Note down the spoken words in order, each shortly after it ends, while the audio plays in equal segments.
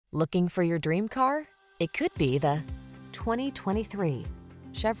Looking for your dream car? It could be the 2023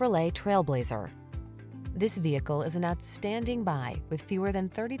 Chevrolet Trailblazer. This vehicle is an outstanding buy with fewer than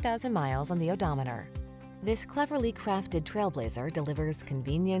 30,000 miles on the odometer. This cleverly crafted Trailblazer delivers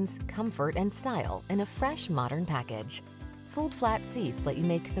convenience, comfort, and style in a fresh, modern package. Fold flat seats let you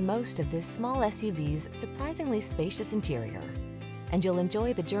make the most of this small SUV's surprisingly spacious interior. And you'll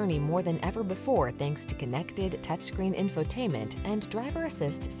enjoy the journey more than ever before thanks to connected touchscreen infotainment and driver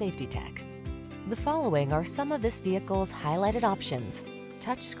assist safety tech. The following are some of this vehicle's highlighted options: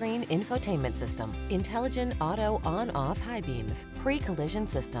 touchscreen infotainment system, intelligent auto on-off high beams, pre-collision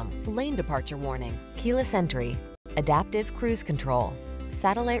system, lane departure warning, keyless entry, adaptive cruise control,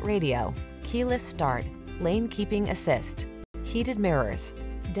 satellite radio, keyless start, lane keeping assist, heated mirrors.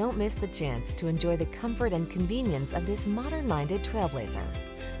 Don't miss the chance to enjoy the comfort and convenience of this modern-minded Trailblazer.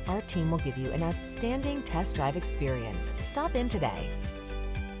 Our team will give you an outstanding test drive experience. Stop in today.